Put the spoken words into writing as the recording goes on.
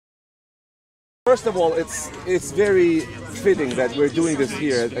first of all, it's very fitting that we're doing this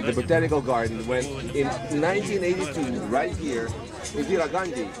here at the Botanical Garden when in 1982, right here, Indira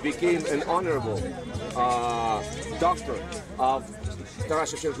Gandhi became an honorable doctor of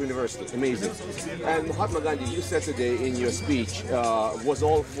Taras Shevchenko University. Amazing. And Mahatma Gandhi, you said today in your speech, was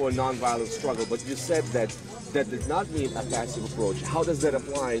all for non-violent struggle, but you said that did not mean a passive approach. How does that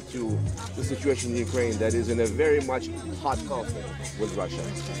apply to the situation in Ukraine that is in a very much hot conflict with Russia?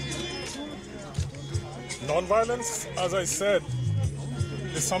 Non-violence, as I said,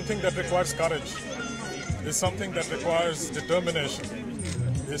 is something that requires courage, is something that requires determination,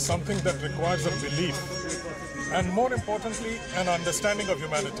 is something that requires a belief, and more importantly, an understanding of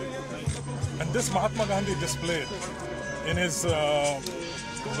humanity. And this Mahatma Gandhi displayed in his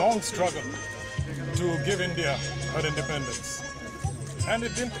long struggle to give India her independence. And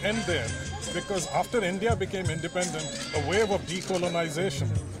it didn't end there, because after India became independent, a wave of decolonization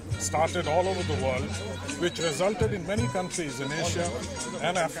started all over the world, which resulted in many countries in Asia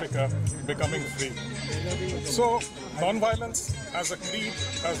and Africa becoming free. So, non-violence as a creed,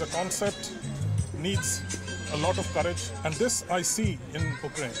 as a concept, needs a lot of courage, and this I see in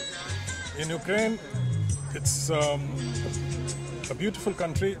Ukraine. In Ukraine, it's a beautiful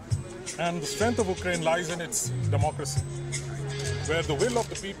country, and the strength of Ukraine lies in its democracy, where the will of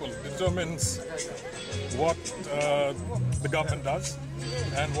the people determines what the government does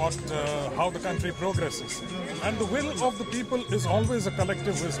and how the country progresses. And the will of the people is always a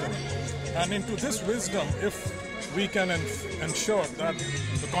collective wisdom. And into this wisdom, if we can ensure that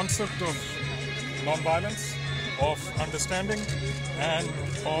the concept of non-violence, of understanding, and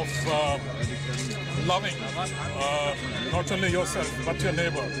of loving not only yourself but your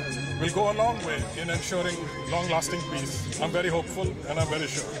neighbor, will go a long way in ensuring long-lasting peace. I'm very hopeful and I'm very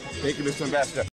sure. Thank you, Mr. Ambassador.